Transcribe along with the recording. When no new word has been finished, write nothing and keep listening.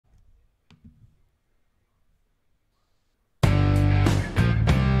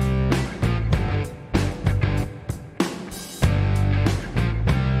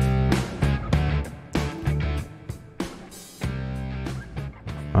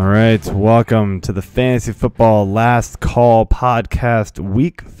All right, welcome to the Fantasy Football Last Call podcast,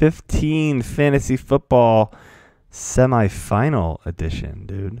 Week 15 Fantasy Football Semifinal Edition,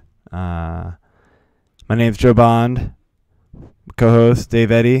 dude. My name's Joe Bond, co-host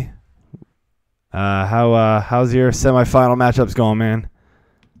Dave Eddy. How's your semifinal matchups going, man?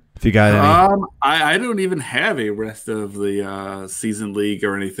 If you got any. I don't even have a rest of the season league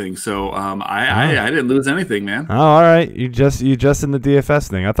or anything, so I didn't lose anything, man. Oh, all right. You just in the DFS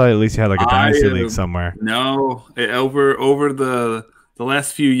thing. I thought at least you had like a dynasty league somewhere. No, over the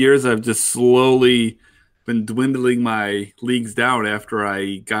last few years, I've just slowly been dwindling my leagues down after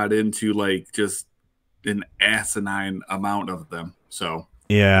I got into like just an asinine amount of them. So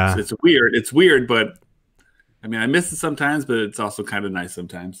yeah, it's weird. It's weird, but I mean, I miss it sometimes, but it's also kind of nice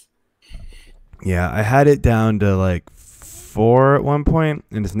sometimes. Yeah, I had it down to like 4 at one point,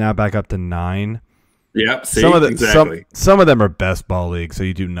 and it's now back up to 9. Yep, exactly. Some of them are best ball leagues, so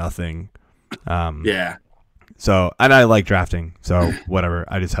you do nothing. Yeah. So, and I like drafting, so whatever.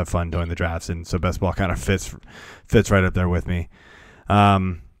 I just have fun doing the drafts, and so best ball kind of fits right up there with me.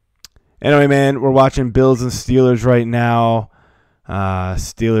 Anyway, man, we're watching Bills and Steelers right now.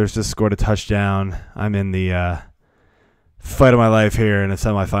 Steelers just scored a touchdown. I'm in the fight of my life here in a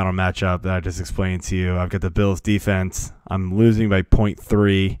semifinal matchup that I just explained to you. I've got the Bills defense. I'm losing by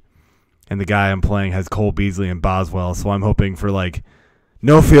 0.3, and the guy I'm playing has Cole Beasley and Boswell, so I'm hoping for like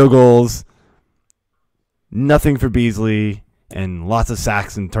no field goals, nothing for Beasley, and lots of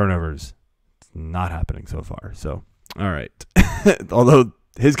sacks and turnovers. It's not happening so far. So, all right. Although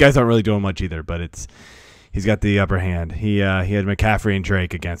his guys aren't really doing much either, but he's got the upper hand. He had McCaffrey and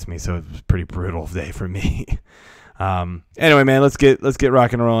Drake against me, so it was a pretty brutal day for me. Anyway, man, let's get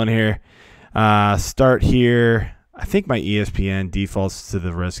rock and rolling here. Start here. I think my ESPN defaults to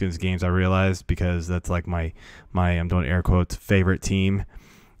the Redskins games, I realized, because that's like my I'm doing air quotes favorite team.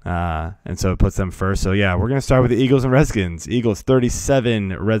 And so it puts them first. So yeah, we're gonna start with the Eagles and Redskins. Eagles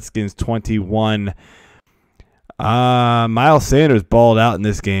 37, Redskins 21. Miles Sanders balled out in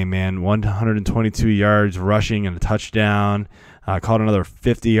this game, man. 122 yards rushing and a touchdown. Caught another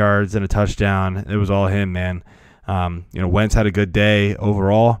 50 yards and a touchdown. It was all him, man. Wentz had a good day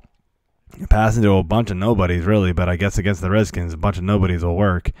overall. Passing to a bunch of nobodies, really, but I guess against the Redskins, a bunch of nobodies will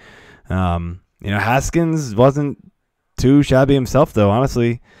work. Haskins wasn't too shabby himself, though,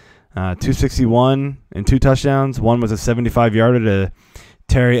 honestly. 261 and 2 touchdowns. One was a 75-yarder to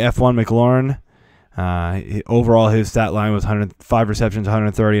Terry F1 McLaurin. Overall, his stat line was 105 receptions,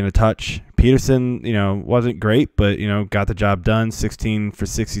 130 and a touch. Peterson, wasn't great, but, got the job done. 16 for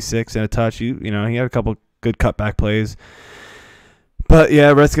 66 and a touch. He had a couple good cutback plays. But,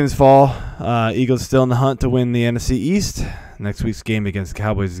 yeah, Redskins fall. Eagles still in the hunt to win the NFC East. Next week's game against the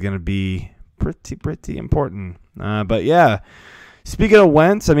Cowboys is going to be pretty important. But, yeah, speaking of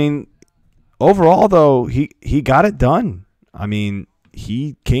Wentz, I mean, overall, though, he got it done. I mean,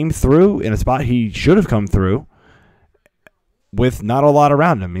 he came through in a spot he should have come through with not a lot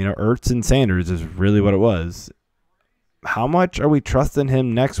around him. Ertz and Sanders is really what it was. How much are we trusting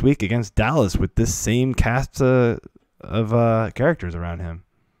him next week against Dallas with this same cast of characters around him?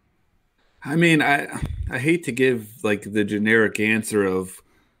 I mean, I hate to give like the generic answer of,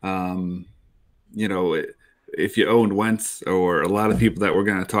 if you owned Wentz or a lot of people that we're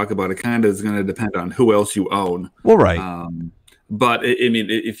going to talk about, it kind of is going to depend on who else you own. Well, right. But I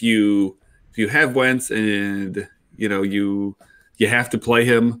mean, if you have Wentz and you have to play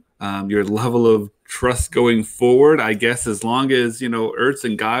him, your level of trust going forward, I guess, as long as Ertz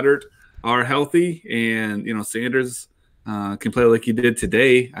and Goddard are healthy and Sanders can play like he did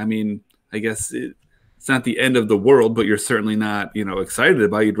today. I mean, I guess it's not the end of the world, but you're certainly not excited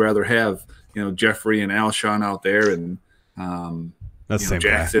about it. You'd rather have Jeffrey and Alshon out there and that's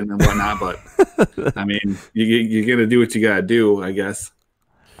Jackson and whatnot. But I mean, you're gonna do what you gotta do, I guess.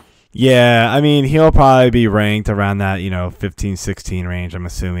 Yeah, I mean, he'll probably be ranked around that 15, 16 range, I'm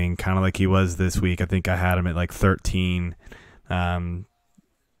assuming, kind of like he was this week. I think I had him at like 13.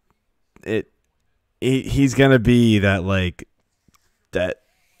 He's gonna be that that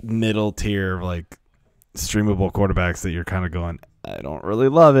middle tier of like streamable quarterbacks that you're kind of going, I don't really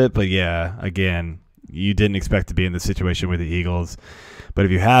love it, but yeah, again, you didn't expect to be in this situation with the Eagles, but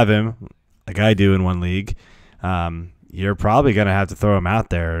if you have him, like I do in one league, you're probably gonna have to throw him out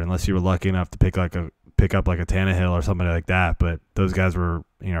there unless you were lucky enough to pick up like a Tannehill or somebody like that. But those guys were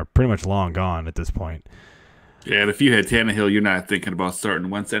pretty much long gone at this point. Yeah, and if you had Tannehill, you're not thinking about starting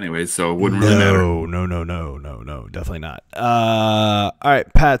Wentz anyway, so it wouldn't really matter. No, definitely not. All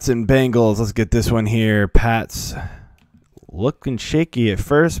right, Pats and Bengals. Let's get this one here. Pats looking shaky at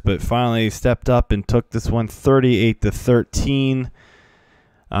first, but finally stepped up and took this one 38-13.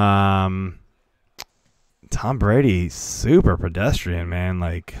 Tom Brady, super pedestrian, man.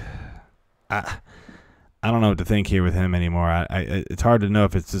 Like, I don't know what to think here with him anymore. It's hard to know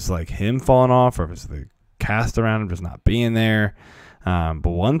if it's just like him falling off or if it's the cast around him just not being there. But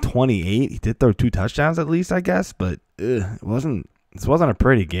 128, he did throw 2 touchdowns at least, I guess. But this wasn't a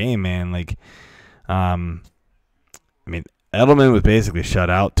pretty game, man. Like, I mean, Edelman was basically shut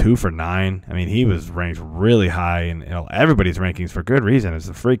out, 2 for 9. I mean, he was ranked really high in everybody's rankings for good reason. It's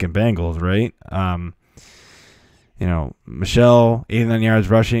the freaking Bengals, right? Michelle, 89 yards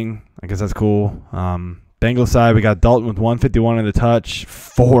rushing. I guess that's cool. Bengals side, we got Dalton with 151 in the touch,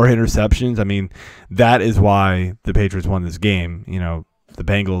 4 interceptions. I mean, that is why the Patriots won this game. The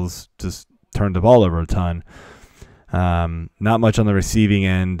Bengals just turned the ball over a ton. Not much on the receiving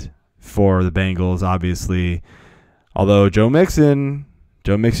end for the Bengals, obviously. Although Joe Mixon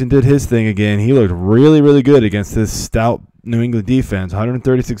did his thing again. He looked really, really good against this stout New England defense.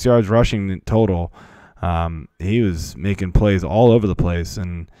 136 yards rushing in total. He was making plays all over the place,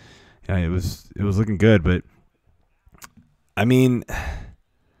 and it was looking good. But I mean,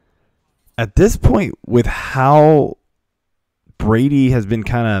 at this point, with how Brady has been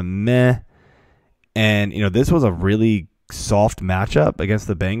kind of meh, and this was a really soft matchup against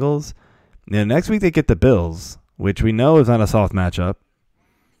the Bengals. Next week they get the Bills, which we know is not a soft matchup.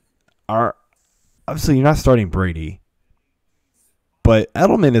 Obviously, you're not starting Brady, but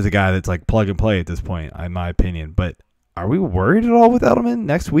Edelman is a guy that's like plug and play at this point, in my opinion. But are we worried at all with Edelman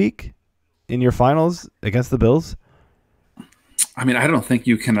next week in your finals against the Bills? I mean, I don't think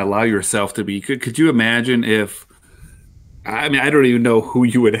you can allow yourself to be. Could you imagine if? I mean, I don't even know who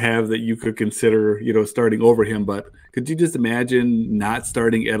you would have that you could consider, starting over him. But could you just imagine not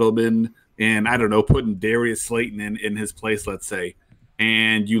starting Edelman and, I don't know, putting Darius Slayton in his place, let's say,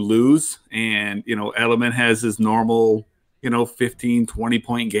 and you lose, and, Edelman has his normal, 15,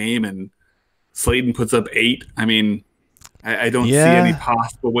 20-point game, and Slayton puts up 8. I mean, I don't see any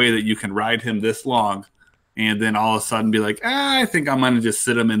possible way that you can ride him this long and then all of a sudden be like, I think I'm going to just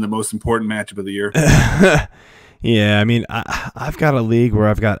sit him in the most important matchup of the year. Yeah, I mean, I've got a league where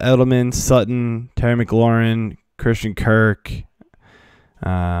I've got Edelman, Sutton, Terry McLaurin, Christian Kirk,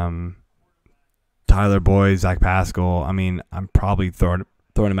 Tyler Boyd, Zach Pascal. I mean, I'm probably throwing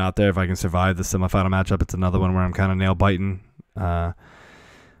him out there if I can survive the semifinal matchup. It's another one where I'm kind of nail biting.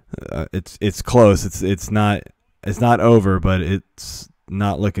 It's close. It's not over, but it's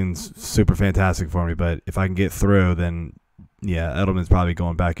not looking super fantastic for me. But if I can get through, then yeah, Edelman's probably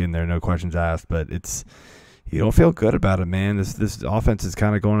going back in there, no questions asked. But you don't feel good about it, man. This offense is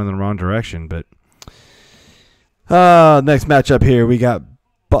kind of going in the wrong direction. But next matchup here, we got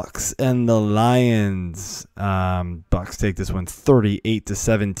Bucks and the Lions. Bucks take this one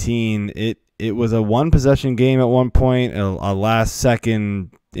 38-17. It was a one possession game at one point. A last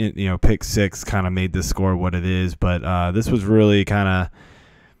second, pick 6 kind of made this score what it is. But this was really kind of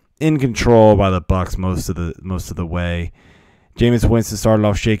in control by the Bucks most of the way. Jameis Winston started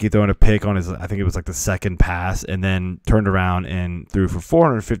off shaky, throwing a pick on his, I think it was like the second pass, and then turned around and threw for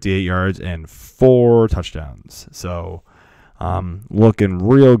 458 yards and 4 touchdowns. So looking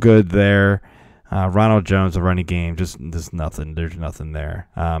real good there. Ronald Jones, the running game, just nothing. There's nothing there.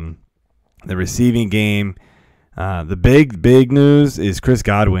 The receiving game, the big news is Chris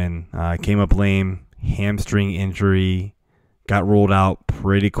Godwin came up lame, hamstring injury, got ruled out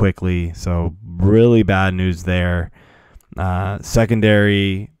pretty quickly. So really bad news there.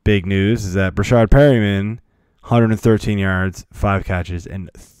 Secondary big news is that Brashard Perryman, 113 yards, 5 catches,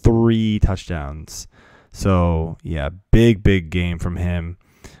 and 3 touchdowns. So, yeah, big game from him.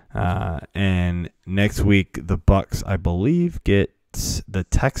 And next week, the Bucks, I believe, get the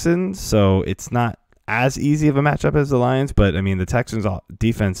Texans. So it's not as easy of a matchup as the Lions, but, I mean, the Texans'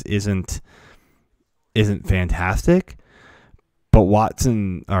 defense isn't fantastic. But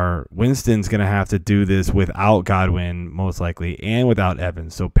Winston's going to have to do this without Godwin, most likely, and without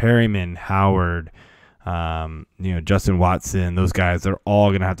Evans. So Perryman, Howard, Justin Watson, those guys, they're all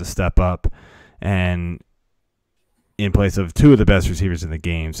going to have to step up and in place of 2 of the best receivers in the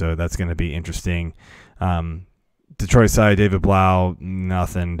game. So that's going to be interesting. Detroit side, David Blau,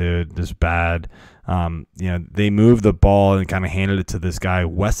 nothing, dude, just bad. They moved the ball and kind of handed it to this guy,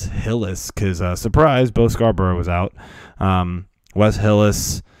 Wes Hillis, because, surprise, Bo Scarborough was out. Wes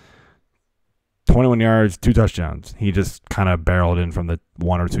Hillis, 21 yards, 2 touchdowns. He just kind of barreled in from the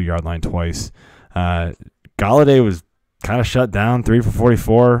 1 or 2 yard line twice. Galladay was kind of shut down, 3 for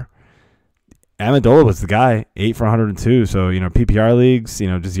 44. Amendola was the guy, 8 for 102. So, PPR leagues,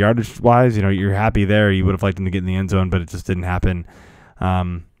 just yardage-wise, you're happy there. You would have liked him to get in the end zone, but it just didn't happen.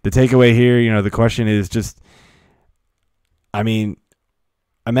 The takeaway here, the question is just, I mean,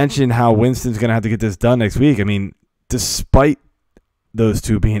 I mentioned how Winston's going to have to get this done next week. I mean, despite those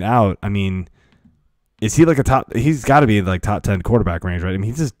two being out, I mean, is he like a top? He's got to be like top 10 quarterback range, right? I mean,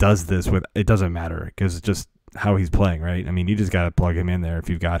 he just does this with it doesn't matter because it's just how he's playing, right? I mean, you just got to plug him in there if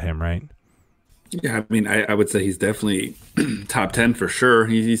you've got him, right? Yeah, I mean, I would say he's definitely top 10 for sure.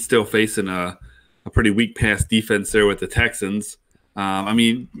 He's still facing a pretty weak pass defense there with the Texans. I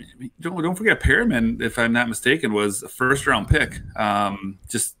mean, don't forget Perriman, if I'm not mistaken, was a first-round pick.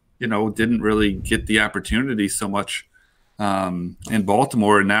 Just, didn't really get the opportunity so much in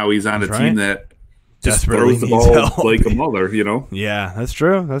Baltimore, and now he's on a team that just throws the ball like a Muller, Yeah, that's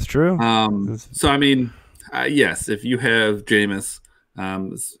true. That's true. So, I mean, yes, if you have Jameis,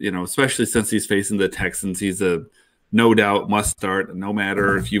 especially since he's facing the Texans, he's a no doubt must start, no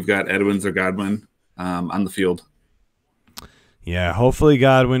matter if you've got Edmonds or Godwin on the field. Yeah, hopefully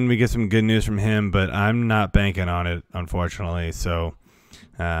Godwin, we get some good news from him, but I'm not banking on it, unfortunately. So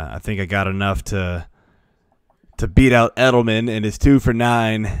I think I got enough to beat out Edelman and his 2 for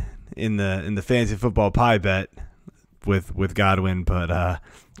 9 in the fantasy football pie bet with Godwin, but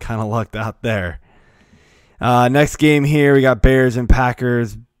kind of lucked out there. Next game here, we got Bears and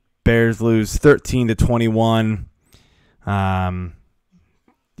Packers. Bears lose 13-21.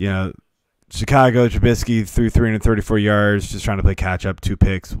 Chicago, Trubisky threw 334 yards, just trying to play catch up, 2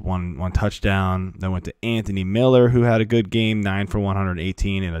 picks, one touchdown. Then went to Anthony Miller, who had a good game, 9 for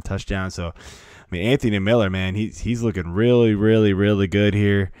 118 and a touchdown. So, I mean, Anthony Miller, man, he's looking really, really, really good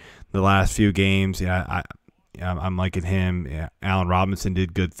here the last few games. Yeah, I'm liking him. Yeah, Allen Robinson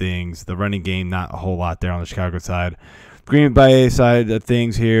did good things. The running game, not a whole lot there on the Chicago side. Green Bay side of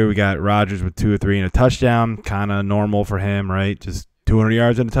things here, we got Rodgers with 2 or 3 and a touchdown, kind of normal for him, right? Just 200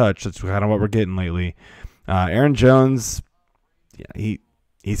 yards and a touch. That's kind of what we're getting lately. Aaron Jones, yeah,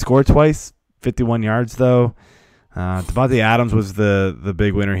 he scored twice, 51 yards though. Devontae Adams was the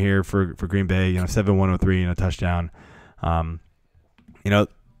big winner here for Green Bay. 7-103 and a touchdown.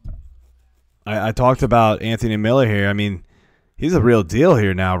 I talked about Anthony Miller here. I mean, he's a real deal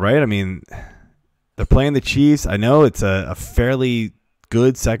here now, right? I mean, they're playing the Chiefs. I know it's a fairly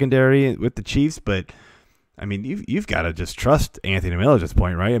good secondary with the Chiefs, but I mean, you've got to just trust Anthony Miller at this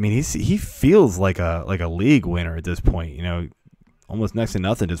point, right? I mean, he feels like a league winner at this point. Almost next to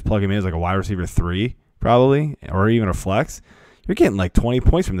nothing. Just plug him in as like a wide receiver 3, probably, or even a flex. You're getting like 20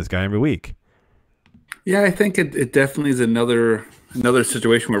 points from this guy every week. Yeah, I think it definitely is another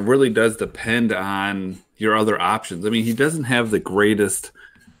situation where it really does depend on your other options. I mean, he doesn't have the greatest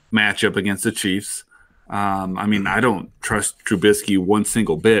matchup against the Chiefs. I mean, I don't trust Trubisky one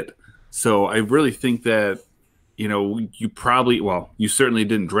single bit. So I really think that, you certainly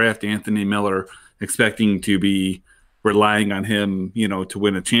didn't draft Anthony Miller expecting to be relying on him, to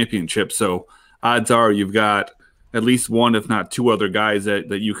win a championship. So odds are you've got at least one, if not 2 other guys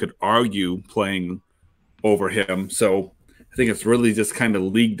that you could argue playing over him. So I think it's really just kind of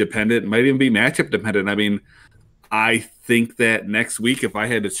league dependent. It might even be matchup dependent. I mean, I think that next week, if I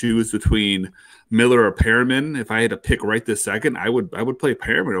had to choose between Miller or Perriman, if I had to pick right this second, I would play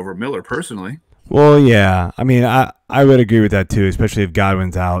Perriman over Miller personally. Well, yeah. I mean, I would agree with that too, especially if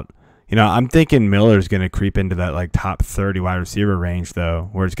Godwin's out. I'm thinking Miller's going to creep into that like top 30 wide receiver range though,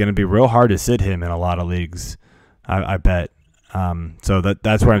 where it's going to be real hard to sit him in a lot of leagues. I bet. So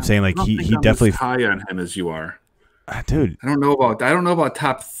that's where I'm saying like he definitely as high on him as you are. Dude, I don't know about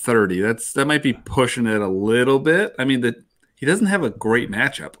top 30. That might be pushing it a little bit. I mean, he doesn't have a great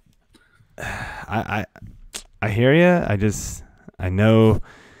matchup. I hear you. I know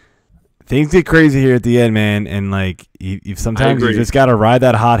things get crazy here at the end, man. And like you sometimes you just got to ride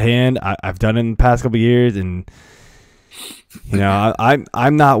that hot hand. I've done it in the past couple of years, and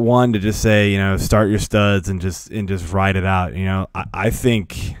I'm not one to just say start your studs and just ride it out. I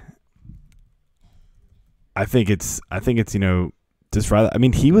think it's just rather. I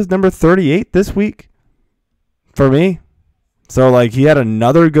mean, he was number 38 this week for me, so like he had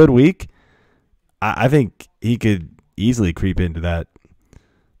another good week. I think he could easily creep into that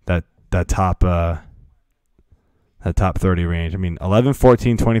top 30 range. I mean, 11,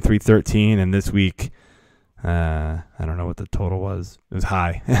 14, 23, 13, and this week, I don't know what the total was. It was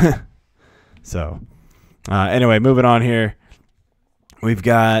high. So, anyway, moving on here. We've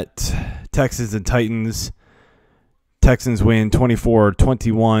got Texans and Titans. Texans win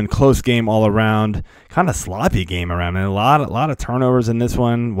 24-21. Close game all around. Kind of sloppy game around. And a lot of turnovers in this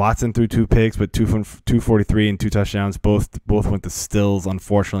one. Watson threw 2 picks, but 243 and 2 touchdowns. Both went to stills,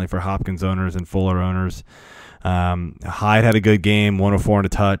 unfortunately, for Hopkins owners and Fuller owners. Hyde had a good game, 104 and a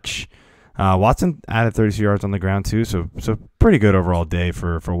touch. Watson added 32 yards on the ground too, so pretty good overall day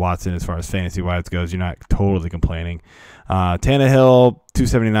for Watson as far as fantasy-wise goes. You're not totally complaining. Tannehill,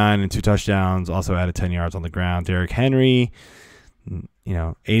 279 and 2 touchdowns, also added 10 yards on the ground. Derrick Henry,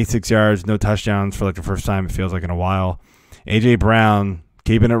 86 yards, no touchdowns for like the first time it feels like in a while. A.J. Brown,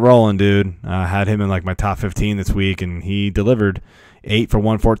 keeping it rolling, dude. Had him in like my top 15 this week, and he delivered 8 for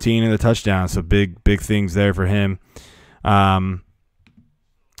 114 and a touchdown. So big things there for him. And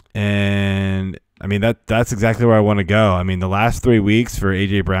I mean that's exactly where I want to go. I mean the last 3 weeks for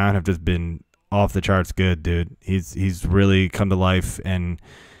A.J. Brown have just been off the charts good, dude. He's really come to life, and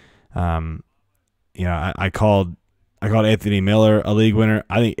I called Anthony Miller a league winner.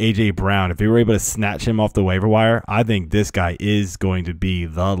 I think A.J. Brown, if we were able to snatch him off the waiver wire, I think this guy is going to be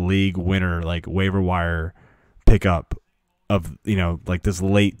the league winner, like waiver wire pickup of, like this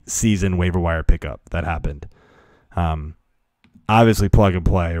late season waiver wire pickup that happened. Obviously plug and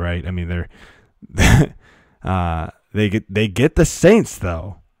play, right? I mean, they get the Saints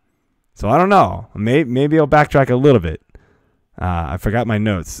though. So I don't know. Maybe I'll backtrack a little bit. I forgot my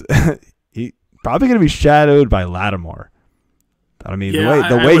notes. He probably going to be shadowed by Lattimore. But I mean,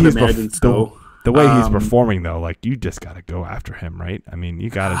 the way he's performing though, like you just got to go after him, right? I mean, you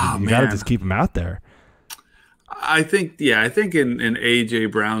got to just keep him out there. I think in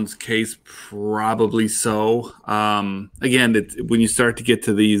AJ Brown's case, probably so. Again, when you start to get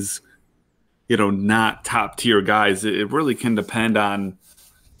to these, not top tier guys, it really can depend on,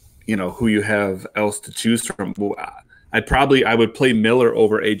 who you have else to choose from. Well, I would play Miller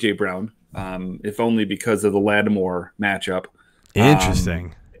over AJ Brown, if only because of the Lattimore matchup.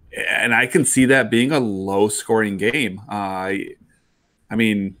 Interesting. And I can see that being a low scoring game. I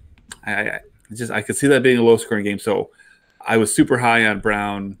could see that being a low scoring game. So I was super high on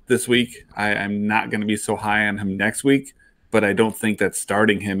Brown this week. I'm not going to be so high on him next week, but I don't think that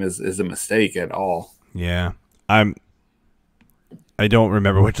starting him is a mistake at all. Yeah. I don't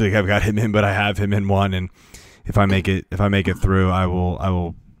remember which league I've got him in, but I have him in one, and if I make it through, I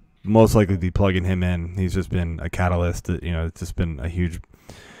will most likely be plugging him in. He's just been a catalyst. It's just been a huge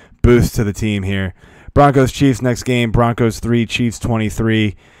boost to the team here. Broncos Chiefs next game. Broncos 3, Chiefs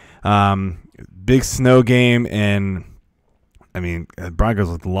 23. Big snow game, and I mean Broncos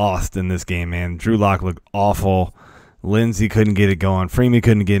looked lost in this game, man. Drew Lock looked awful. Lindsey couldn't get it going. Freeman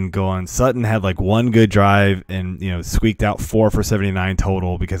couldn't get it going. Sutton had like one good drive and squeaked out 4 for 79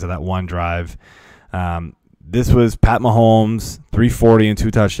 total because of that one drive. This was Pat Mahomes, 340 and 2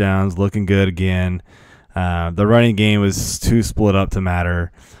 touchdowns, looking good again. The running game was too split up to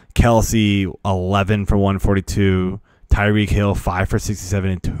matter. Kelsey, 11 for 142. Tyreek Hill, 5 for 67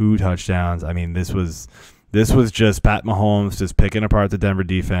 and 2 touchdowns. I mean, this was just Pat Mahomes just picking apart the Denver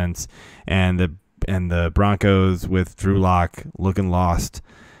defense, and the Broncos with Drew Lock looking lost.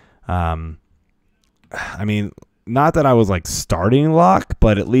 I mean, not that I was like starting Lock,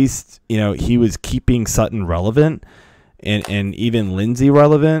 but at least he was keeping Sutton relevant and even Lindsey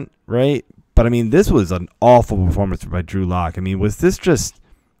relevant, right? But I mean, this was an awful performance by Drew Lock. I mean, was this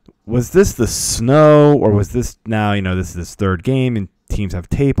the snow, or was this now, this is his third game and teams have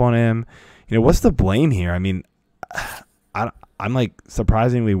tape on him? What's the blame here? I mean, I'm like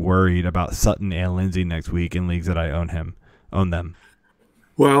surprisingly worried about Sutton and Lindsey next week in leagues that I own them.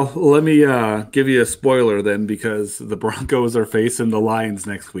 Well, let me give you a spoiler then, because the Broncos are facing the Lions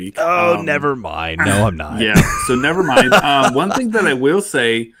next week. Oh, never mind. No, I'm not. Yeah, so never mind. One thing that I will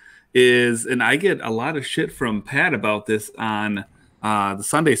say is, and I get a lot of shit from Pat about this on the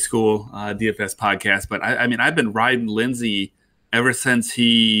Sunday School DFS podcast, but I mean, I've been riding Lindsey ever since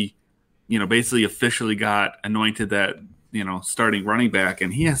he, basically officially got anointed that, starting running back,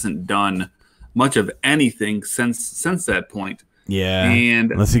 and he hasn't done much of anything since that point. Yeah,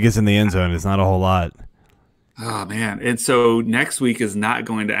 and unless he gets in the end zone, it's not a whole lot. Oh man! And so next week is not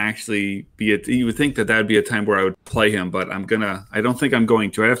going to actually be you would think that would be a time where I would play him, but I don't think I'm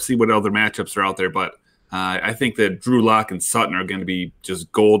going to. I have to see what other matchups are out there, but I think that Drew Lock and Sutton are going to be just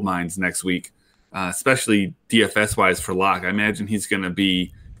gold mines next week, especially DFS wise for Lock. I imagine he's going to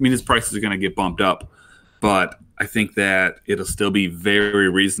be. I mean, his prices are going to get bumped up, but I think that it'll still be very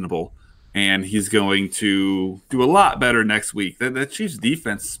reasonable. And he's going to do a lot better next week. That Chiefs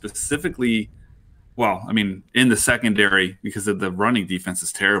defense specifically, well, I mean, in the secondary, because of the running defense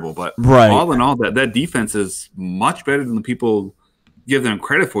is terrible. But all in all, that defense is much better than the people give them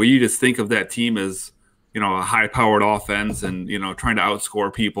credit for. You just think of that team as, a high-powered offense and, trying to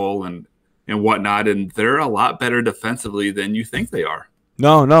outscore people and whatnot. And they're a lot better defensively than you think they are.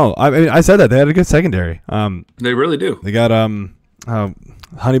 No. I mean, I said that. They had a good secondary. They really do. They got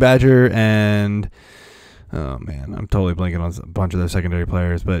Honey Badger and oh man, I'm totally blanking on a bunch of their secondary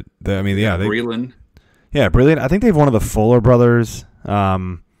players, but Breland. Yeah, Brilliant. I think they have one of the Fuller brothers.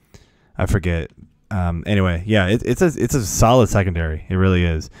 I forget. Anyway, yeah, it's a solid secondary. It really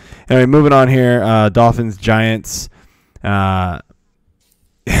is. Anyway, moving on here. Dolphins, Giants.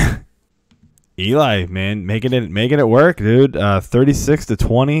 Eli, man, making it work, dude.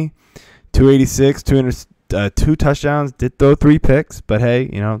 36-20, 286, 2 touchdowns. Did throw 3 picks, but hey,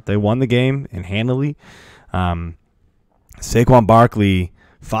 they won the game and handily. Saquon Barkley,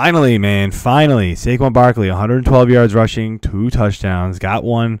 finally, Saquon Barkley, 112 yards rushing, 2 touchdowns. Got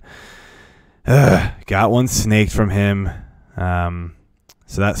one snaked from him.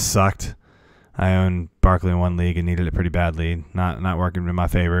 So that sucked. I own Barkley in one league and needed it pretty badly. Not working in my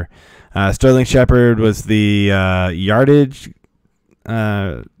favor. Sterling Shepard was the yardage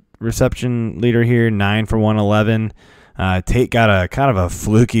reception leader here, 9 for 111. Tate got a kind of a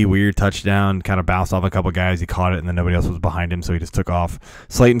fluky, weird touchdown, kind of bounced off a couple guys. He caught it, and then nobody else was behind him, so he just took off.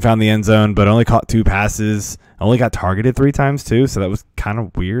 Slayton found the end zone, but only caught 2 passes. Only got targeted 3 times, too, so that was kind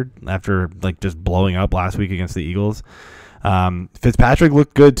of weird after just blowing up last week against the Eagles. Fitzpatrick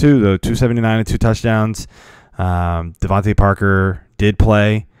looked good, too, though, 279 and 2 touchdowns. Devontae Parker did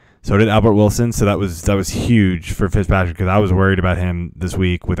play. So did Albert Wilson, so that was huge for Fitzpatrick because I was worried about him this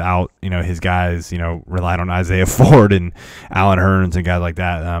week without his guys relying on Isaiah Ford and Allen Hurns and guys like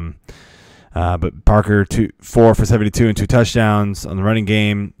that. But Parker 4 for 72 and 2 touchdowns on the running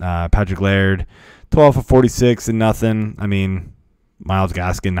game. Patrick Laird 12 for 46 and nothing. I mean, Myles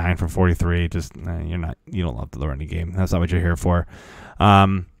Gaskin 9 for 43. Just you don't love the running game. That's not what you're here for.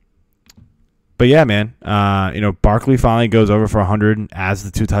 But yeah, man, Barkley finally goes over for 100 as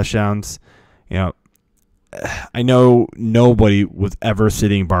the 2 touchdowns. I know nobody was ever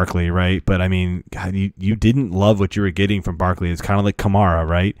sitting Barkley, right? But I mean, God, you didn't love what you were getting from Barkley. It's kind of like Kamara,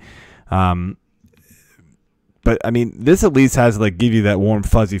 right? But I mean, this at least has give you that warm,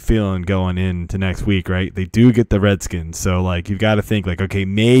 fuzzy feeling going into next week, right? They do get the Redskins, so you've got to think okay,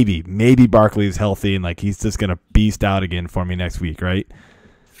 maybe Barkley is healthy and he's just gonna beast out again for me next week, right?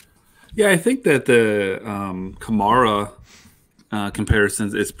 Yeah, I think that the Kamara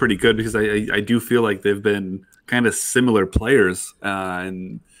comparisons is pretty good because I do feel like they've been kind of similar players.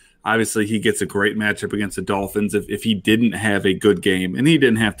 And obviously he gets a great matchup against the Dolphins if he didn't have a good game. And he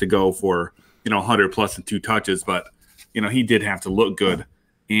didn't have to go for 100+ and 2 touches, but he did have to look good.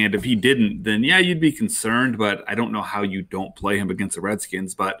 And if he didn't, then yeah, you'd be concerned. But I don't know how you don't play him against the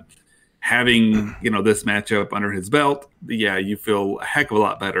Redskins. But having this matchup under his belt, yeah, you feel a heck of a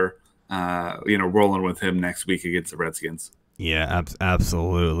lot better. Rolling with him next week against the Redskins. Yeah,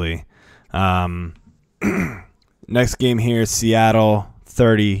 absolutely. Next game here, Seattle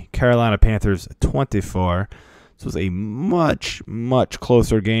 30, Carolina Panthers 24. This was a much, much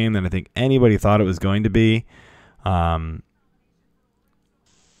closer game than I think anybody thought it was going to be.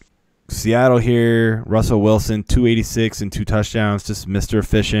 Seattle here, Russell Wilson, 286 and 2 touchdowns, just Mr.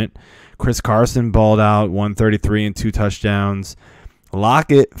 Efficient. Chris Carson balled out, 133 and 2 touchdowns.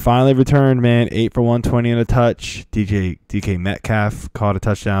 Lockett finally returned, man. 8 for 120 and a touch. DK Metcalf caught a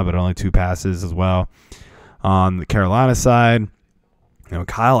touchdown, but only 2 passes as well. On the Carolina side,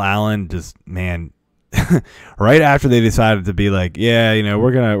 Kyle Allen just, man, right after they decided to be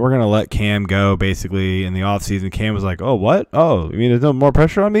we're gonna let Cam go basically in the offseason, Cam was like, oh, what? Oh, you mean there's no more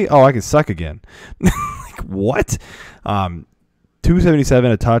pressure on me? Oh, I can suck again. What?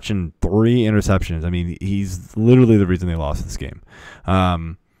 277 a touch and 3 interceptions. I mean, he's literally the reason they lost this game.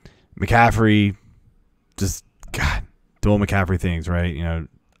 McCaffrey, just dual McCaffrey things, right?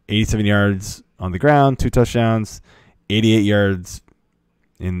 87 yards on the ground, 2 touchdowns, 88 yards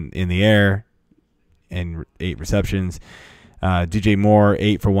in the air, and 8 receptions. DJ Moore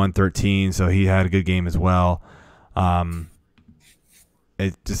 8 for 113, so he had a good game as well. I'll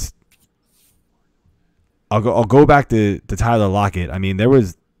go back to Tyler Lockett. I mean, there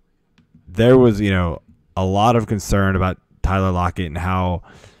was a lot of concern about Tyler Lockett and how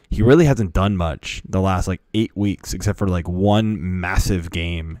he really hasn't done much the last 8 weeks except for one massive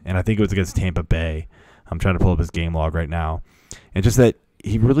game, and I think it was against Tampa Bay. I'm trying to pull up his game log right now, and just that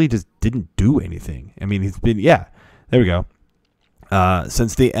he really just didn't do anything. I mean, he's been there we go.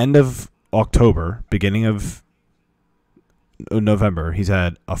 Since the end of October, beginning of November, he's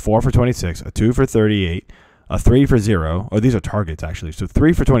had a 4 for 26, a 2 for 38, a 3 for 0. Oh, these are targets, actually. So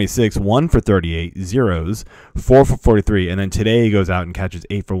 3 for 26, 1 for 38, zeros, 4 for 43, and then today he goes out and catches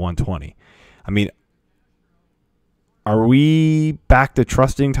 8 for 120. I mean, are we back to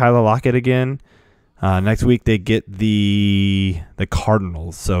trusting Tyler Lockett again? Next week they get the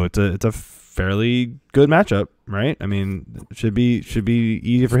Cardinals, so it's a fairly good matchup, right? I mean, it should be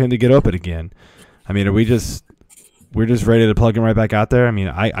easy for him to get open again. I mean, we're just ready to plug him right back out there? I mean,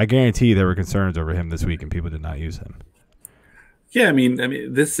 I guarantee there were concerns over him this week, and people did not use him. Yeah, I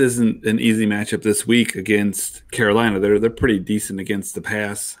mean, this isn't an easy matchup this week against Carolina. They're pretty decent against the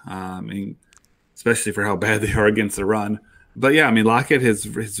pass. I mean, especially for how bad they are against the run. But yeah, I mean, Lockett has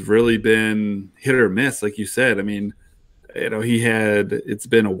really been hit or miss, like you said. I mean, it's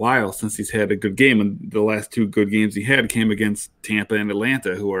been a while since he's had a good game, and the last two good games he had came against Tampa and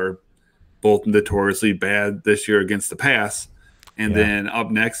Atlanta, who are both notoriously bad this year against the pass. And then up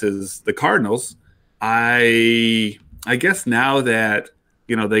next is the Cardinals. I guess now that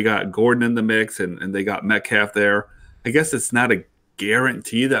they got Gordon in the mix and they got Metcalf there, I guess it's not a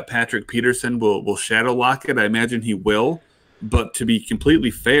guarantee that Patrick Peterson will shadow Lockett. I imagine he will, but to be completely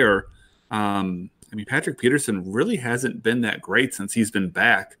fair, I mean, Patrick Peterson really hasn't been that great since he's been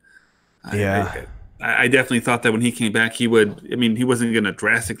back. Yeah. I definitely thought that when he came back, he would. I mean, he wasn't going to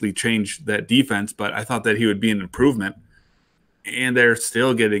drastically change that defense, but I thought that he would be an improvement. And they're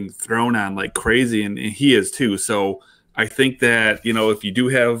still getting thrown on like crazy, and he is too. So I think that if you do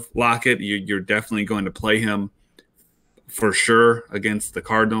have Lockett, you're definitely going to play him for sure against the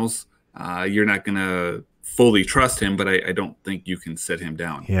Cardinals. You're not going to fully trust him, but I don't think you can sit him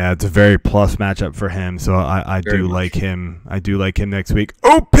down. Yeah, it's a very plus matchup for him, so I do like him. I do like him next week.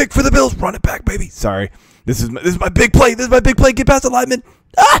 Oh, pick for the Bills. Run it back, baby. Sorry. This is my big play. This is my big play. Get past the lineman.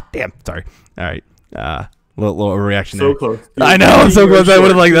 Ah, damn. Sorry. All right. Little reaction there. So close. I know. I'm so close. I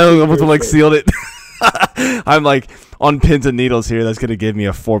would have sealed it. I'm like on pins and needles here. That's going to give me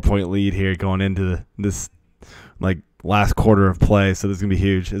a 4-point lead here going into this like last quarter of play. So this is going to be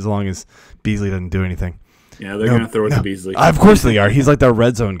huge as long as Beasley doesn't do anything. Yeah, they're going to throw it to Beasley. Of course they are. He's like the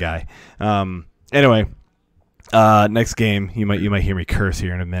red zone guy. Anyway, next game. You might hear me curse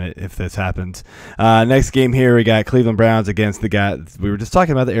here in a minute if this happens. Next game here, we got Cleveland Browns against the guy we were just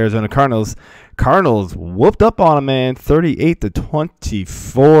talking about, the Arizona Cardinals. Cardinals whooped up on them, man,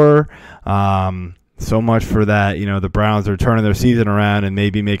 38-24. So much for that. The Browns are turning their season around and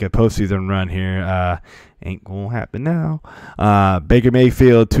maybe make a postseason run here. Ain't gonna happen now. Baker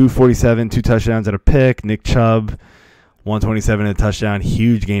Mayfield, 247, 2 touchdowns and a pick. Nick Chubb, 127 and a touchdown.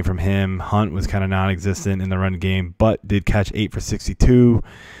 Huge game from him. Hunt was kind of non-existent in the run game, but did catch 8 for 62.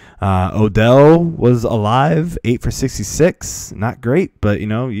 Odell was alive, 8 for 66. Not great, but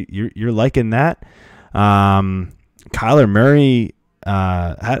you're liking that. Kyler Murray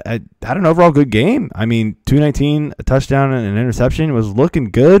had an overall good game. I mean, 219, a touchdown and an interception. Was looking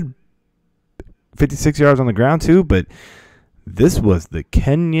good. 56 yards on the ground too, but this was the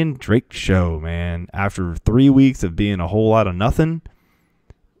Kenyan Drake show, man. After 3 weeks of being a whole lot of nothing,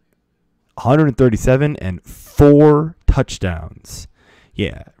 137 and 4 touchdowns.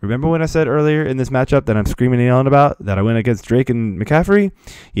 Yeah, remember when I said earlier in this matchup that I'm screaming and yelling about that I went against Drake and McCaffrey?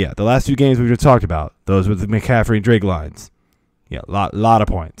 Yeah, the last 2 games we just talked about, those were the McCaffrey and Drake lines. Yeah, lot of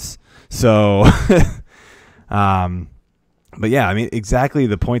points. So, but yeah, I mean, exactly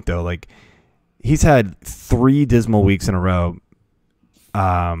the point though. Like, he's had 3 dismal weeks in a row,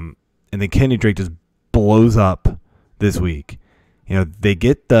 and then Kenny Drake just blows up this week. They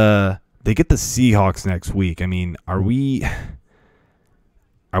get the Seahawks next week. I mean, are we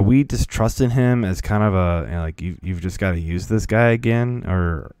just trusting him as kind of a you've just got to use this guy again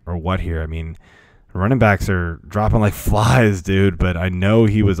or what here? I mean, running backs are dropping like flies, dude, but I know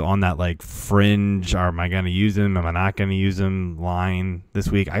he was on that like fringe, am I going to use him, am I not going to use him line this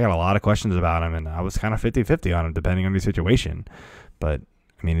week. I got a lot of questions about him, and I was kind of 50-50 on him depending on the situation. But,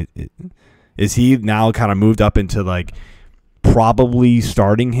 I mean, is he now kind of moved up into like probably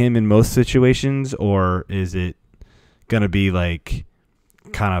starting him in most situations, or is it going to be like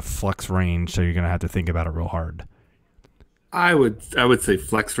kind of flex range, so you're going to have to think about it real hard? I would say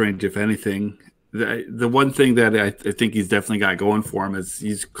flex range, if anything. The one thing that I think he's definitely got going for him is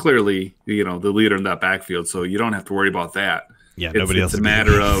he's clearly, the leader in that backfield, so you don't have to worry about that. Yeah, nobody else. It's a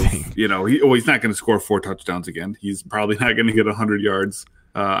matter of, he's not going to score 4 touchdowns again. He's probably not going to get 100 yards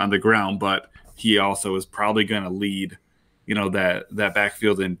on the ground, but he also is probably going to lead, that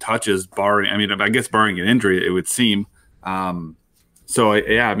backfield in touches, barring an injury, it would seem. So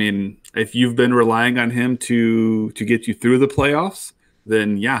yeah, I mean, if you've been relying on him to get you through the playoffs,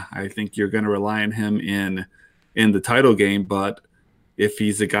 then yeah, I think you're going to rely on him in the title game. But if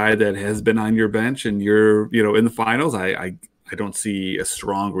he's a guy that has been on your bench and you're, in the finals, I don't see a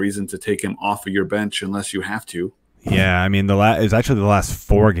strong reason to take him off of your bench unless you have to. Yeah, I mean, it was actually the last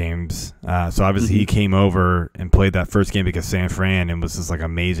 4 games. So obviously he came over and played that first game because San Fran and was just like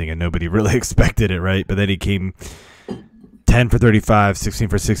amazing and nobody really expected it, right? But then he came 10 for 35, 16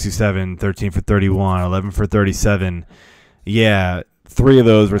 for 67, 13 for 31, 11 for 37. Yeah. 3 of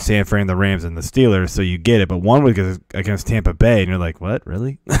those were San Fran, the Rams, and the Steelers, so you get it. But one was against Tampa Bay, and you're like, what,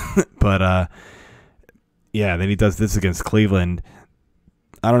 really? But yeah, then he does this against Cleveland.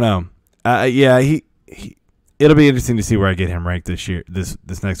 I don't know. Yeah, he it'll be interesting to see where I get him ranked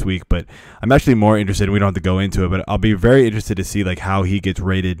this next week. But I'm actually more interested. We don't have to go into it, but I'll be very interested to see like how he gets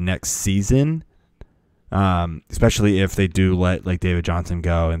rated next season. Especially if they do let like David Johnson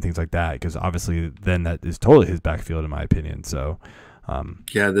go and things like that, because obviously then that is totally his backfield in my opinion. So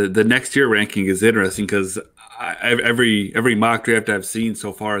yeah, the next year ranking is interesting because every mock draft I've seen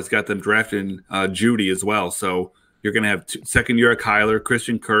so far has got them drafting Judy as well. So you're going to have second year of Kyler,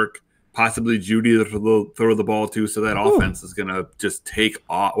 Christian Kirk, possibly Judy to throw the ball to. So that offense is going to just take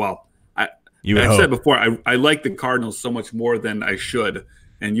off. Well, I said before, I like the Cardinals so much more than I should.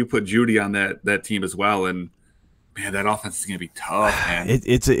 And you put Judy on that team as well. And, man, that offense is going to be tough, man.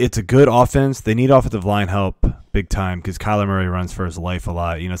 It's a good offense. They need offensive line help big time because Kyler Murray runs for his life a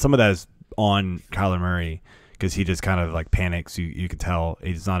lot. You know, some of that is on Kyler Murray because he just kind of, like, panics. You can tell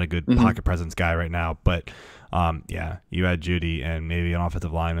he's not a good pocket presence guy right now. But, yeah, you add Judy and maybe an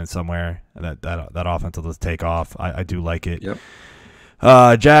offensive lineman somewhere. That offense will just take off. I do like it. Yep.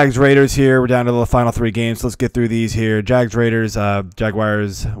 Jags Raiders here. We're down to the final 3 games. Let's get through these here. Jags Raiders.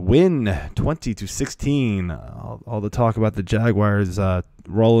 Jaguars win 20-16. All the talk about the Jaguars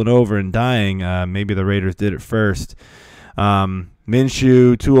rolling over and dying. Maybe the Raiders did it first.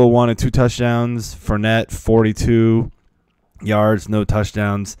 Minshew 201 and 2 touchdowns. Fournette 42 yards, no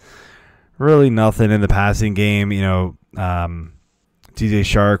touchdowns. Really nothing in the passing game. You know, DJ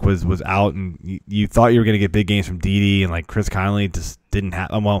Shark was out, and you thought you were going to get big games from Dede, and like Chris Conley just didn't have.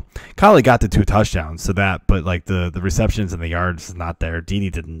 Well, Conley got the 2 touchdowns, so that, but like the receptions and the yards is not there.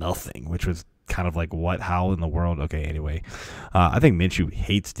 Dede did nothing, which was kind of like what? How in the world? Okay, anyway, I think Minshew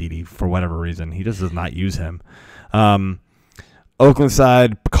hates Dede for whatever reason. He just does not use him. Oakland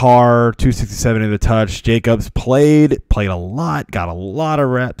side, Carr 267 in the touch. Jacobs played a lot, got a lot of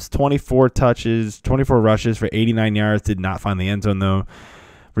reps, 24 touches, 24 rushes for 89 yards. Did not find the end zone though.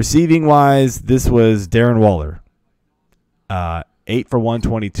 Receiving wise, this was Darren Waller, 8 for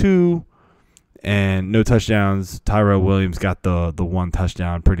 122, and no touchdowns. Tyrell Williams got the 1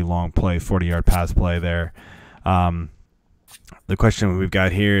 touchdown, pretty long play, 40-yard pass play there. The question we've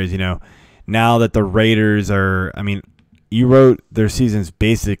got here is, you know, now that the Raiders are, I mean, you wrote their season's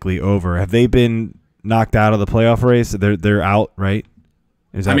basically over. Have they been knocked out of the playoff race? They're out, right?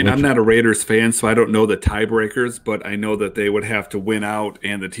 I mean, I'm not a Raiders fan, so I don't know the tiebreakers, but I know that they would have to win out,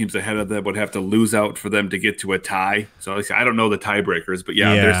 and the teams ahead of them would have to lose out for them to get to a tie. So I don't know the tiebreakers, but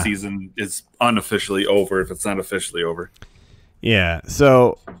yeah, their season is unofficially over if it's not officially over. Yeah.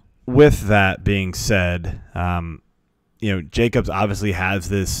 So with that being said, you know, Jacobs obviously has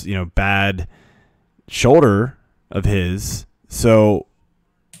this, you know, bad shoulder of his. So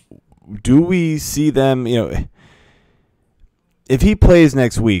do we see them, you know, if he plays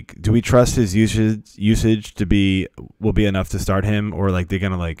next week, do we trust his usage will be enough to start him, or like they're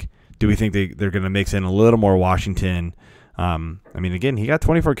gonna like, do we think they're gonna mix in a little more Washington? I mean, again, he got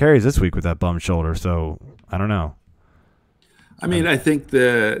 24 carries this week with that bum shoulder, so I don't know. I mean, I think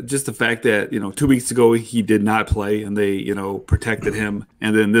just the fact that, you know, 2 weeks ago he did not play and they, you know, protected him,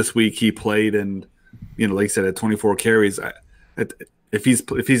 and then this week he played and, you know, like I said, at 24 carries, if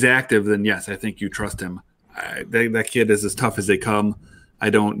he's active, then yes, I think you trust him. That kid is as tough as they come. I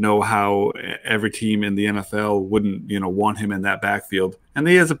don't know how every team in the NFL wouldn't, you know, want him in that backfield. And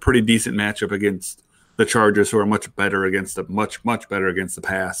he has a pretty decent matchup against the Chargers, who are much better against the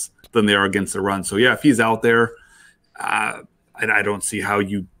pass than they are against the run. So yeah, if he's out there, I don't see how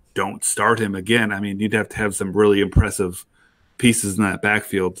you don't start him again. I mean, you'd have to have some really impressive pieces in that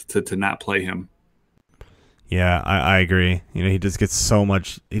backfield to not play him. Yeah, I agree. You know, he just gets so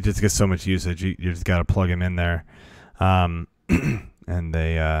much usage. You just got to plug him in there. And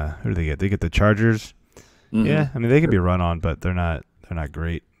they who do they get? They get the Chargers. Mm-hmm. Yeah, I mean, they can be run on, but they're not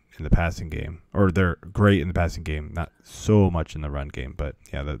great in the passing game, or they're great in the passing game, not so much in the run game. But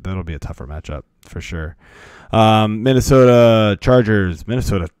yeah, that'll be a tougher matchup for sure. Minnesota Chargers.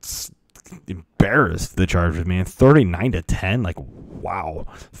 Minnesota embarrassed the Chargers, man, 39-10. Like, wow.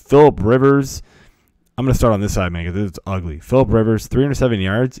 Phillip Rivers. I'm going to start on this side, man, because it's ugly. Phillip Rivers, 307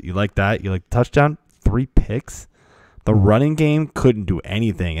 yards. You like that? You like the touchdown? 3 picks. The running game couldn't do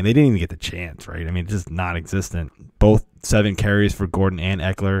anything, and they didn't even get the chance, right? I mean, just non-existent. Both 7 carries for Gordon and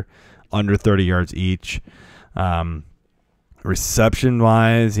Eckler, under 30 yards each.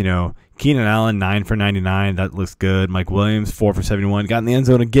 Reception-wise, you know, Keenan Allen, 9 for 99. That looks good. Mike Williams, 4 for 71. Got in the end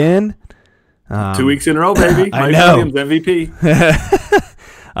zone again. 2 weeks in a row, baby. I Mike know. Williams, MVP.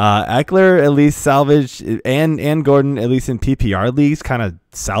 Eckler at least salvaged, and Gordon, at least in PPR leagues, kind of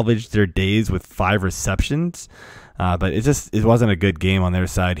salvaged their days with 5 receptions. But it wasn't a good game on their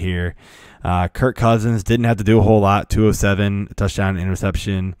side here. Kirk Cousins didn't have to do a whole lot. 207, touchdown,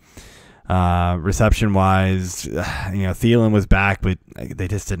 interception. Reception-wise, Thielen was back, but they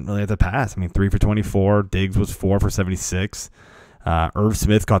just didn't really have to pass. 3 for 24. Diggs was 4 for 76. Irv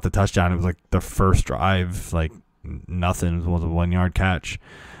Smith caught the touchdown. It was like the first drive, like nothing. It was a 1-yard catch.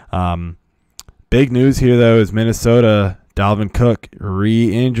 Big news here, though, is Minnesota, Dalvin Cook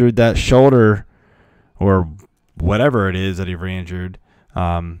re-injured that shoulder or whatever it is that he re-injured.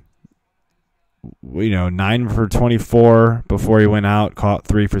 9 for 24 before he went out, caught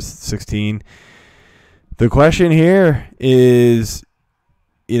 3 for 16. The question here is,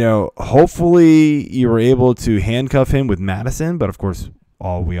 hopefully you were able to handcuff him with Madison, but of course,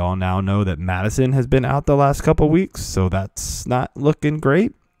 we all now know that Madison has been out the last couple of weeks, so that's not looking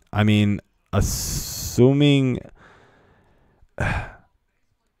great. Assuming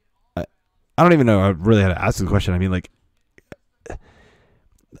I don't even know. I really had to ask the question.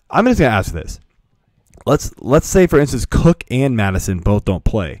 I'm just gonna ask this. Let's say, for instance, Cook and Madison both don't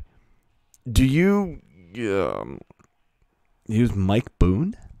play. Do you use Mike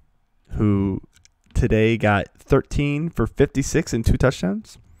Boone, who today got 13 for 56 and 2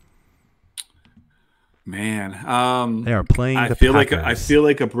 touchdowns? Man, they are playing. I feel like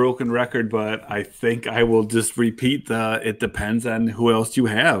a broken record, but I think I will just repeat it depends on who else you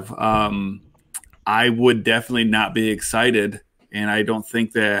have. I would definitely not be excited, and I don't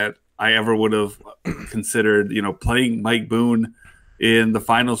think that I ever would have considered, playing Mike Boone in the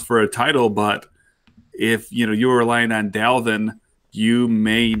finals for a title. But if you were relying on Dalvin, you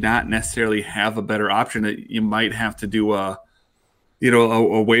may not necessarily have a better option. You might have to do a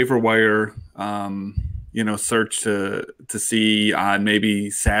waiver wire, search to see on maybe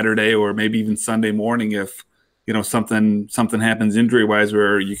Saturday or maybe even Sunday morning if something happens injury wise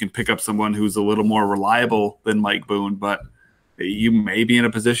where you can pick up someone who's a little more reliable than Mike Boone, but you may be in a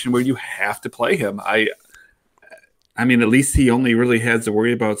position where you have to play him. I mean, at least he only really has to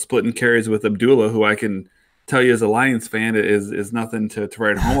worry about splitting carries with Abdullah, who I can tell you as a Lions fan is nothing to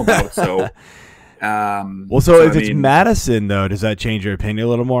write home about. So, if it's Madison, though, does that change your opinion a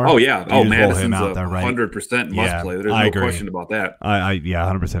little more? Oh yeah, Madison's 100% must play. There's no question about that. I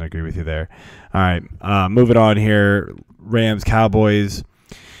 100% agree with you there. All right, moving on here. Rams, Cowboys.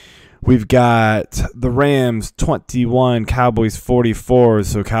 We've got the Rams 21, Cowboys 44.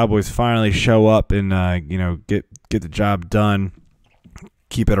 So Cowboys finally show up and get the job done.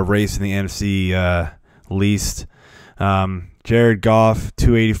 Keep it a race in the NFC least. Jared Goff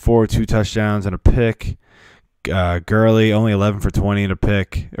 284, 2 touchdowns and a pick. Gurley only 11 for 20 and a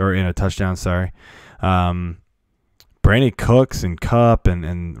pick or in a touchdown. Sorry. Brady Cooks and Kupp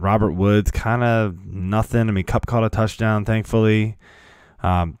and Robert Woods kind of nothing. Kupp caught a touchdown, thankfully.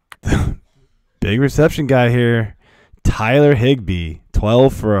 Big reception guy here, Tyler Higbee,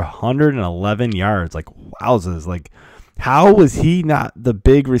 12 for 111 yards. Wowzers! How was he not the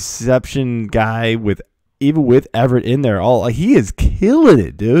big reception guy even with Everett in there? He is killing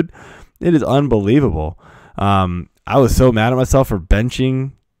it, dude. It is unbelievable. I was so mad at myself for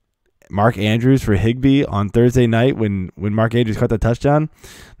benching Mark Andrews for Higbee on Thursday night when Mark Andrews caught the touchdown.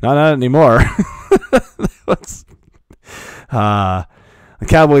 Not anymore. The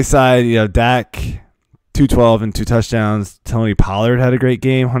Cowboys side, Dak, 212 and 2 touchdowns. Tony Pollard had a great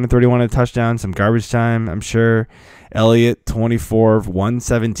game, 131 and a touchdown, some garbage time, I'm sure. Elliott, 24,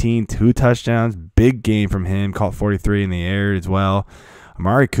 117, 2 touchdowns. Big game from him, caught 43 in the air as well.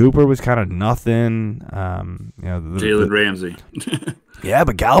 Amari Cooper was kind of nothing. Jalen Ramsey. Yeah,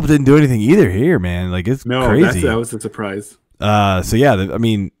 but Gallup didn't do anything either here, man. It's crazy. That was a surprise. It was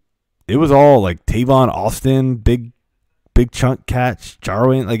all Tavon Austin, big chunk catch,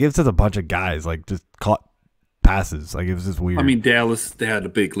 Jarwin. It's just a bunch of guys just caught passes. It was just weird. Dallas, they had a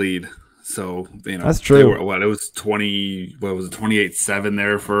big lead, so that's true. It was 28-7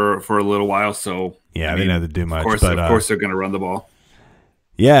 there for a little while. So yeah, they didn't have to do much. Of course, they're going to run the ball.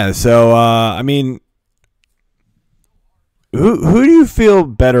 Yeah. So who do you feel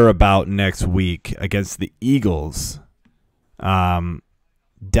better about next week against the Eagles?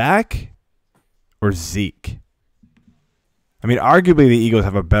 Dak or Zeke? Arguably the Eagles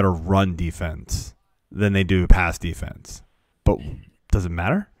have a better run defense than they do pass defense. But does it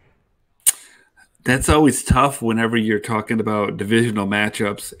matter? That's always tough whenever you're talking about divisional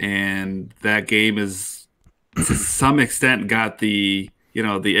matchups, and that game is to some extent got the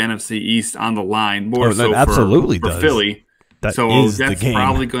NFC East on the line more for absolutely for does. Philly. That's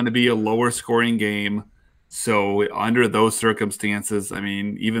probably going to be a lower scoring game. So under those circumstances, I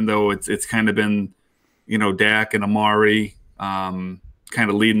mean, even though it's kind of been, Dak and Amari kind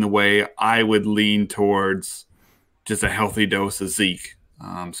of leading the way, I would lean towards just a healthy dose of Zeke.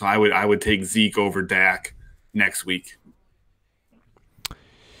 So I would take Zeke over Dak next week.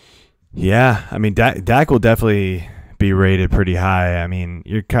 Yeah, I mean Dak will definitely be rated pretty high. I mean,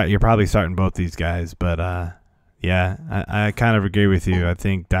 you're probably starting both these guys, but yeah, I kind of agree with you. I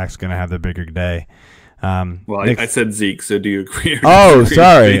think Dak's going to have the bigger day. I said Zeke, so do you agree? Oh,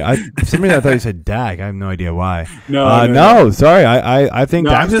 sorry. For some reason I thought you said Dak. I have no idea why. No, sorry. I think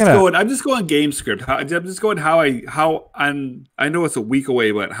Dak's I'm just going game script. I'm just going I know it's a week away,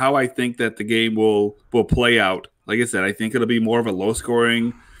 but how I think that the game will play out. Like I said, I think it'll be more of a low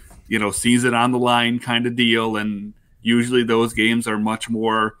scoring, season on the line kind of deal, and usually those games are much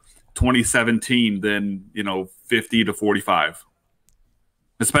more 2017 than 50-45.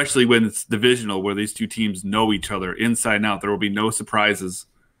 Especially when it's divisional, where these two teams know each other inside and out. There will be no surprises.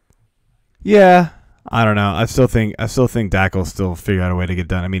 Yeah, I don't know. I still think Dak will still figure out a way to get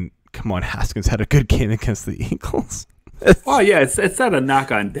done. I mean, come on, Haskins had a good game against the Eagles. Oh yeah, it's not a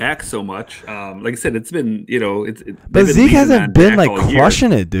knock on Dak so much. Like I said, it's been but Zeke hasn't been like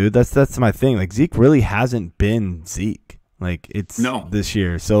crushing it, dude. That's my thing. Like Zeke really hasn't been Zeke. Like it's this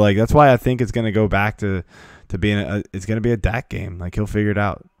year. So like that's why I think it's gonna go back to being it's going to be a Dak game. Like he'll figure it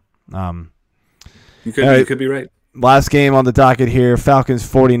out. You could be right. Last game on the docket here, Falcons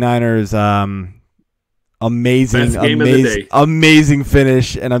 49ers. Amazing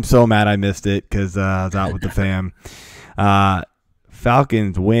finish, and I'm so mad I missed it because I was out with the fam.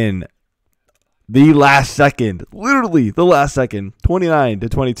 Falcons win the last second, literally the last second,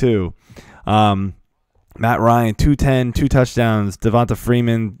 29-22. Matt Ryan 210, 2 touchdowns. Devonta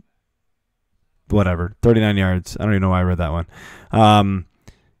Freeman, whatever, 39 yards. I don't even know why I read that one.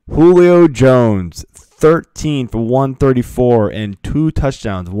 Julio Jones, 13 for 134 and 2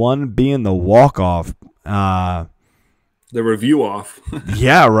 touchdowns, one being the walk-off. The review off.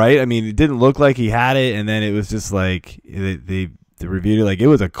 Yeah, right? I mean, it didn't look like he had it, and then it was just like they reviewed it like it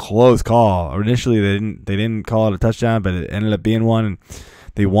was a close call. Initially, they didn't call it a touchdown, but it ended up being one, and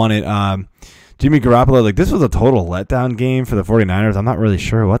they won it. Jimmy Garoppolo, like this was a total letdown game for the 49ers. I'm not really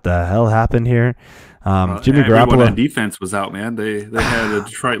sure what the hell happened here. Jimmy Garoppolo on defense was out, man. They had a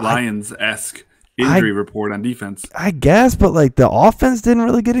Detroit Lions-esque injury report on defense. I guess, but like the offense didn't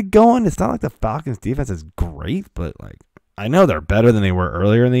really get it going. It's not like the Falcons defense is great, but like I know they're better than they were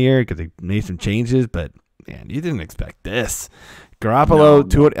earlier in the year because they made some changes, but man, you didn't expect this.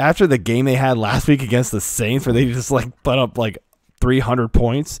 Garoppolo after the game they had last week against the Saints where they just like put up like 300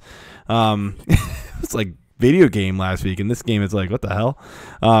 points. It was like video game last week, and this game is like, what the hell?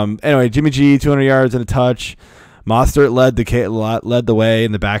 Anyway, Jimmy G, 200 yards and a touch. Mostert led the way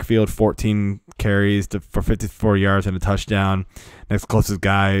in the backfield, 14 carries for 54 yards and a touchdown. Next closest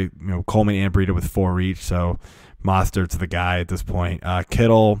guy, Coleman and Brady with 4 each. So Mostert's the guy at this point.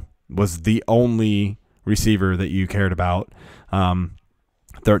 Kittle was the only receiver that you cared about.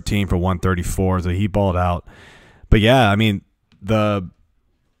 13 for 134, so he balled out. But yeah, I mean the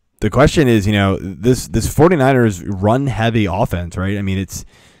question is, this 49ers run heavy offense, right? I mean,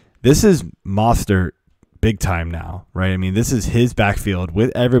 this is Mostert big time now, right? I mean, this is his backfield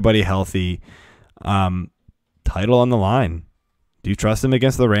with everybody healthy. Title on the line. Do you trust him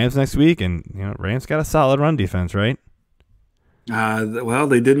against the Rams next week? And Rams got a solid run defense, right? Well,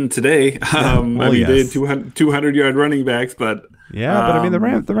 they didn't today. They had 200-yard running backs, but yeah, but I mean the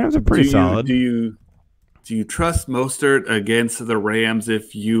Rams are pretty solid. Do you trust Mostert against the Rams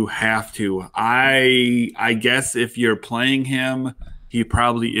if you have to? I guess if you're playing him, he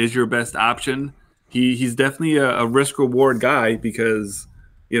probably is your best option. He's definitely a risk-reward guy because,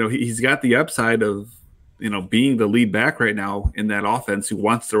 he's got the upside of, being the lead back right now in that offense who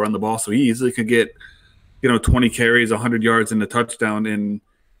wants to run the ball. So he easily could get, 20 carries, 100 yards and a touchdown. And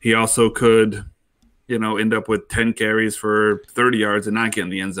he also could end up with 10 carries for 30 yards and not get in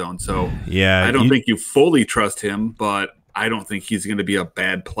the end zone. So yeah, I don't think you fully trust him, but I don't think he's going to be a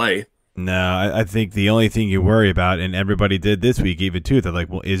bad play. No, I think the only thing you worry about, and everybody did this week even too, they're like,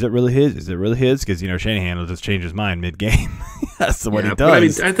 well, is it really his? Is it really his? Because Shanahan will just change his mind mid-game. That's what he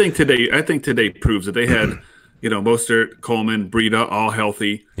does. But I think today proves that they had, Mostert, Coleman, Breida all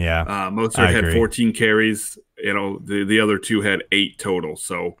healthy. Yeah, Mostert had 14 carries. The other two had 8 total.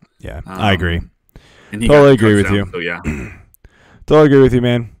 So yeah, I agree. And he totally agree with you. So yeah, totally agree with you,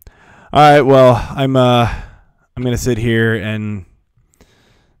 man. All right, well, I'm gonna sit here and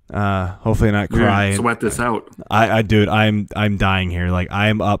hopefully not cry. Sweat this out. Dude, I'm dying here. Like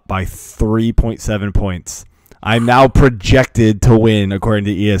I'm up by 3.7 points I'm now projected to win according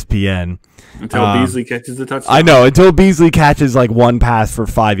to ESPN. Until Beasley catches the touchdown. I know. Until Beasley catches like one pass for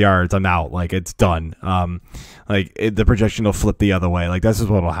 5 yards, I'm out. Like, it's done. The projection will flip the other way. Like, this is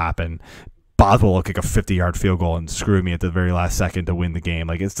what will happen. Boswell will kick a 50-yard field goal and screw me at the very last second to win the game.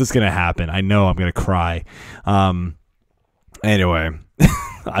 Like, it's just gonna happen. I know I'm gonna cry. Anyway,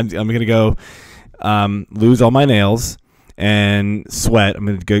 I'm gonna go lose all my nails and sweat. I'm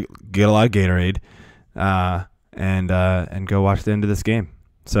gonna go get a lot of Gatorade, and go watch the end of this game.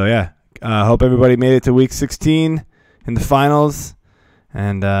 So yeah. Hope everybody made it to week 16 in the finals.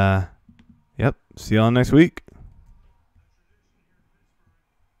 And, yep, see you all next week.